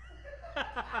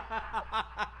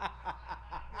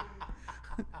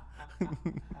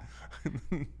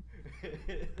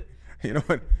 You know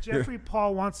what? Jeffrey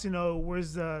Paul wants to know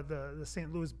where's the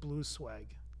St. Louis Blues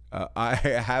swag. I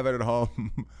have it at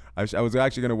home. I was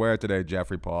actually going to wear it today,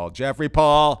 Jeffrey Paul. Jeffrey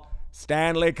Paul,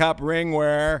 Stanley Cup ring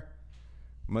wear.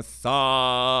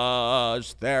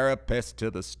 Massage therapist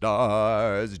to the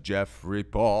stars, Jeffrey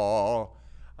Paul.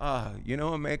 You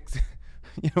know what makes,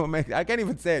 I can't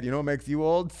even say it. You know what makes you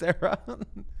old, Sarah?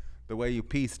 The way you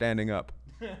pee standing up.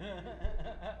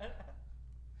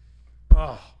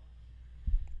 Oh.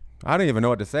 I don't even know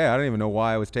what to say. I don't even know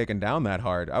why I was taken down that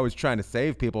hard. I was trying to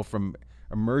save people from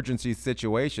emergency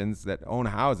situations that own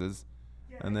houses,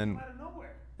 Yeah, and then out of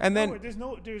nowhere. and then There's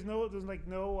like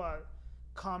no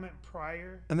comment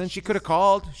prior. and then she could have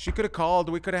called. She could have called.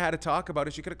 We could have had a talk about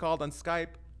it. She could have called on Skype.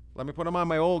 Let me put them on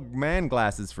my old man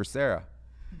glasses for Sarah.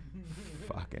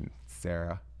 Fucking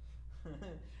Sarah.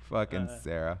 Fucking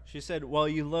Sarah. She said, "Well,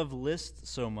 you love lists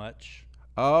so much."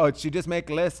 Oh, she just make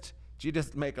list. She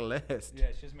just make a list. Yeah,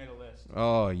 she just made a list.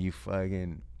 Oh, you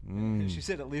fucking. She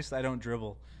said, "At least I don't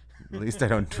dribble." At least I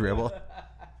don't dribble.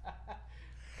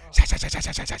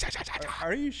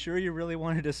 Are you sure you really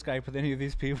wanted to Skype with any of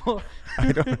these people?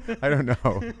 I don't know. I don't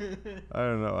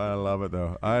know. I love it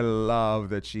though. I love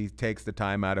that she takes the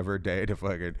time out of her day to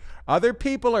fucking. Other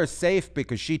people are safe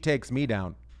because she takes me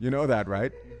down. You know that,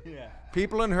 right? Yeah.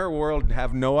 People in her world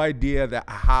have no idea that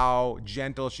how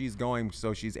gentle she's going,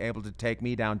 so she's able to take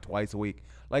me down twice a week.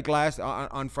 Like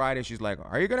on Friday, she's like,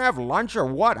 "Are you gonna have lunch or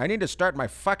what? I need to start my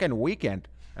fucking weekend."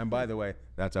 And by the way,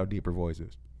 that's how deep her voice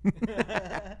is.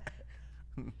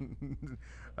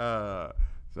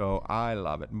 So I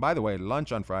love it. And by the way,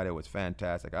 lunch on Friday was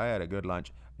fantastic. I had a good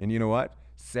lunch. And you know what?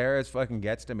 Sarah's fucking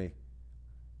gets to me.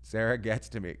 Sarah gets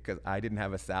to me because I didn't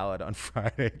have a salad on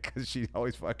Friday because she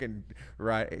always fucking,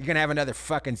 right, you're going to have another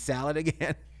fucking salad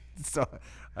again? So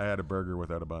I had a burger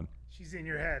without a bun. She's in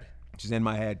your head. She's in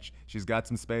my head. She's got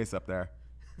some space up there.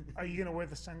 Are you gonna wear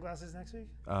the sunglasses next week?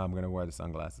 I'm going to wear the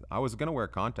sunglasses. I was going to wear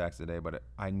contacts today, but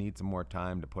I need some more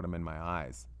time to put them in my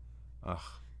eyes. Ugh,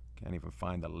 can't even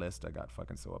find the list. I got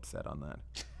fucking so upset on that.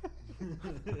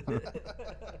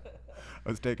 I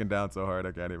was taken down so hard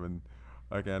I can't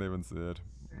even see it.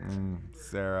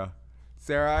 Sarah,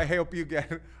 I hope you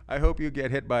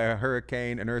get hit by a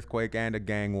hurricane, an earthquake, and a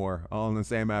gang war all in the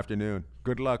same afternoon.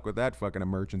 Good luck with that fucking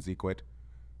emergency. Quit.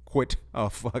 Oh,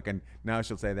 fucking. Now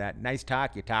she'll say that. Nice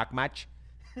talk. You talk much?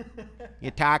 You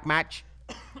talk much?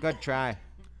 Good try.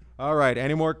 All right.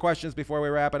 Any more questions before we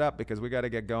wrap it up? Because we got to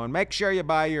get going. Make sure you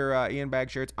buy your Ian Bagg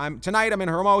shirts. Tonight I'm in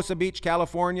Hermosa Beach,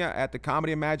 California at the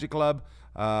Comedy and Magic Club.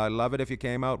 Love it if you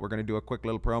came out. We're going to do a quick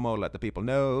little promo, let the people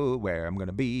know where I'm going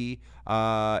to be.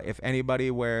 If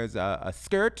anybody wears a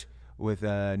skirt with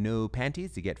no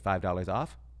panties, you get $5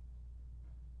 off.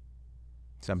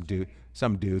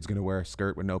 Some dude's going to wear a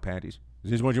skirt with no panties.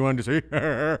 Is this what you wanted to see?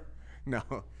 No,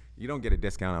 you don't get a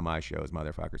discount on my shows,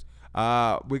 motherfuckers.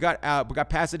 We got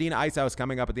Pasadena Ice House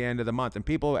coming up at the end of the month, and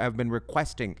people have been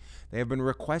requesting. They have been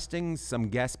requesting some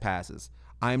guest passes.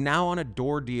 I'm now on a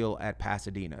door deal at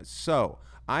Pasadena, so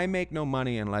I make no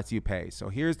money unless you pay. So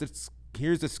here's the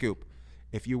scoop.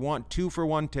 If you want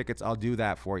 2-for-1 tickets, I'll do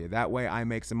that for you. That way I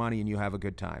make some money and you have a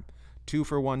good time.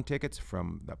 2-for-1 tickets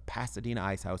from the Pasadena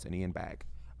Ice House and Ian Bagg.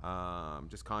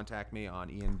 Just contact me on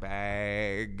Ian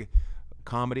Bagg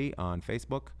Comedy on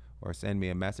Facebook or send me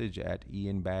a message at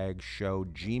Ian Bagg Show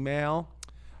Gmail.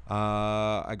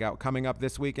 I got coming up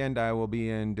this weekend. I will be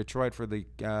in Detroit for the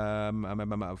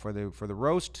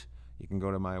roast. You can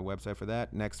go to my website for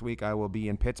that. Next week I will be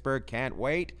in Pittsburgh. Can't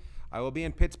wait. I will be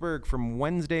in Pittsburgh from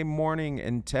Wednesday morning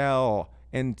until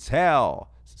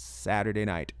Saturday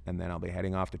night, and then I'll be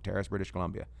heading off to Terrace, British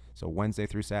Columbia. So Wednesday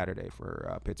through Saturday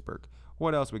for Pittsburgh.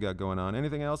 What else we got going on?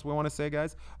 Anything else we want to say,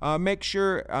 guys? Make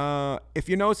sure, if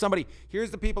you know somebody,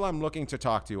 here's the people I'm looking to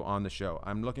talk to on the show.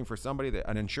 I'm looking for somebody,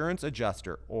 an insurance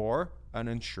adjuster or an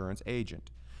insurance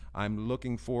agent. I'm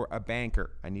looking for a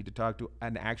banker. I need to talk to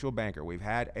an actual banker. We've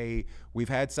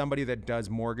had somebody that does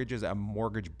mortgages, a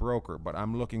mortgage broker, but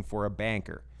I'm looking for a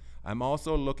banker. I'm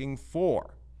also looking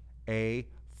for a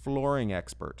flooring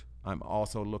expert. I'm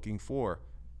also looking for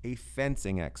a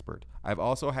fencing expert. I've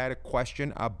also had a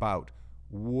question about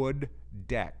wood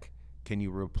deck. Can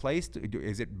you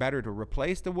is it better to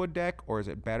replace the wood deck, or is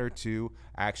it better to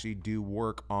actually do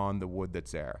work on the wood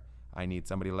that's there? I need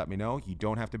somebody to let me know. You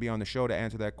don't have to be on the show to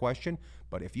answer that question,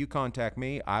 but if you contact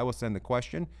me, I will send the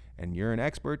question, and you're an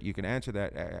expert. You can answer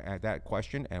that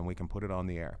question, and we can put it on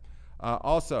the air.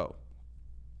 Also,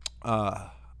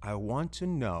 I want to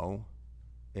know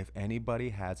if anybody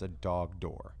has a dog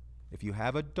door. If you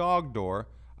have a dog door,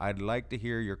 I'd like to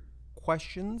hear your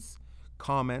questions,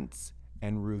 comments,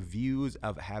 and reviews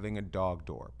of having a dog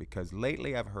door, because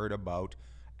lately I've heard about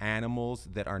animals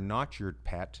that are not your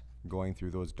pet going through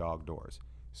those dog doors.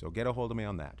 So get a hold of me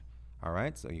on that. All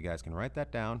right, so you guys can write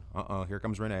that down. Here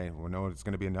comes Renee. We know it's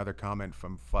going to be another comment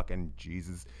from fucking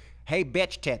Jesus. Hey,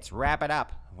 bitch tits, wrap it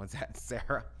up. What's that,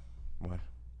 Sarah? What?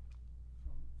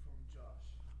 From Josh.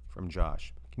 From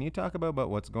Josh. Can you talk about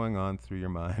what's going on through your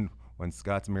mind when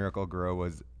Scott's Miracle Grow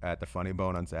was at the Funny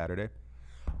Bone on Saturday?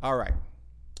 All right.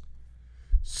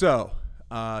 So,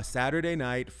 Saturday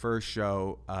night, first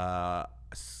show,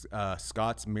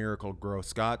 Scott's Miracle Grow.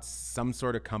 Scott's some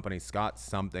sort of company, Scott's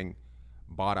something,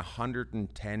 bought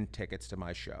 110 tickets to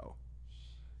my show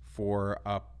for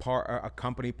a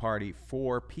company party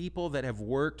for people that have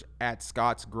worked at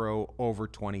Scott's Grow over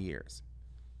 20 years.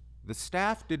 The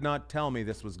staff did not tell me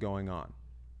this was going on.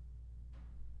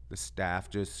 The staff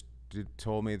just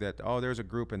told me that, oh, there's a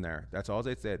group in there. That's all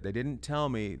they said. They didn't tell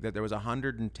me that there was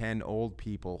 110 old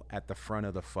people at the front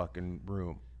of the fucking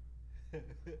room.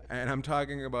 And I'm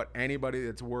talking about anybody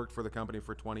that's worked for the company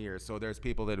for 20 years. So there's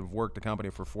people that have worked the company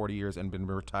for 40 years and been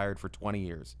retired for 20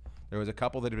 years. There was a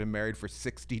couple that had been married for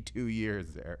 62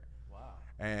 years there. Wow.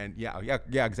 And yeah,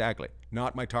 exactly.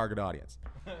 Not my target audience.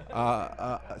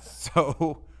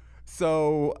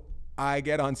 So I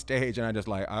get on stage and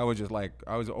I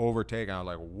was overtaken. I was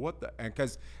like, what the? And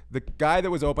because the guy that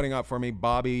was opening up for me,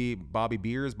 Bobby Balls,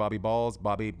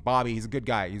 he's a good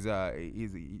guy. He's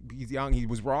young. He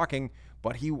was rocking,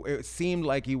 but it seemed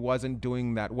like he wasn't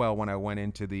doing that well when I went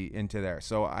into there.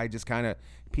 So I just kind of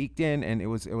peeked in, and it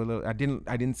was I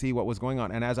didn't see what was going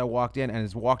on. And as I walked in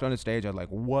and walked on the stage, I was like,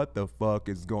 what the fuck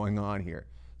is going on here?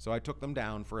 So I took them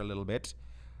down for a little bit.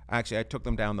 Actually, I took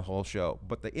them down the whole show.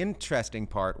 But the interesting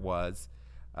part was,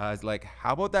 I was like,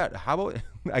 how about that? How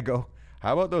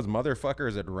about those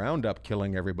motherfuckers at Roundup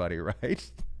killing everybody,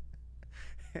 right?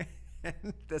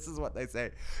 And this is what they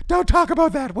say. Don't talk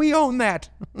about that. We own that.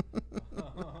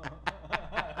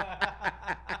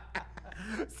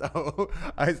 So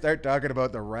I start talking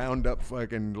about the Roundup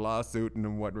fucking lawsuit and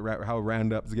how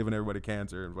Roundup's giving everybody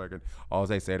cancer. And fucking all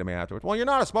they say to me afterwards, well, you're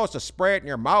not supposed to spray it in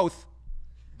your mouth.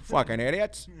 Fucking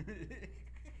idiots.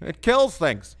 It kills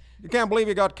things. You can't believe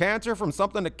you got cancer from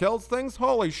something that kills things?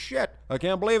 Holy shit. I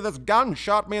can't believe this gun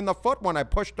shot me in the foot when I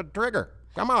pushed the trigger.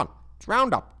 Come on. It's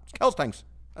Roundup. It kills things.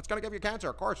 That's going to give you cancer,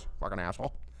 of course. Fucking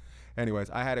asshole.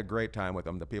 Anyways, I had a great time with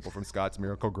them, the people from Scott's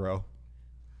Miracle Grow.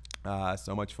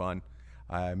 So much fun.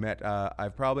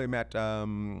 I've probably met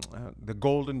the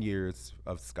golden years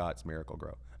of Scott's Miracle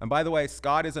Grow. And by the way,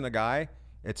 Scott isn't a guy.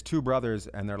 It's two brothers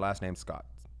and their last name's Scott.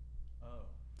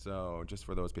 So just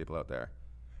for those people out there.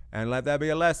 And let that be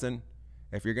a lesson.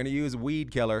 If you're going to use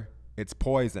weed killer, it's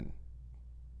poison.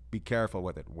 Be careful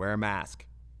with it. Wear a mask.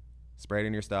 Spray it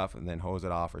in your stuff and then hose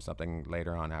it off or something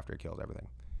later on after it kills everything.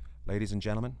 Ladies and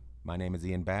gentlemen, my name is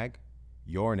Ian Bagg.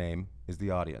 Your name is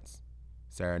the audience.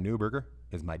 Sarah Newberger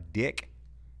is my dick.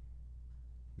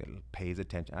 That pays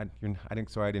attention. I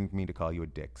didn't mean to call you a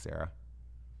dick, Sarah.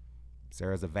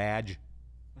 Sarah's a vag.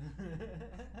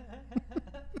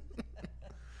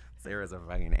 Sarah's a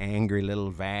fucking angry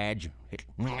little vag.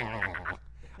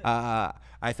 I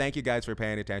thank you guys for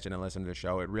paying attention and listening to the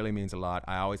show. It really means a lot.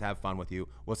 I always have fun with you.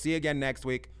 We'll see you again next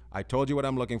week. I told you what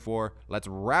I'm looking for. Let's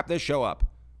wrap this show up.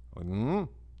 To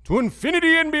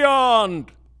infinity and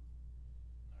beyond.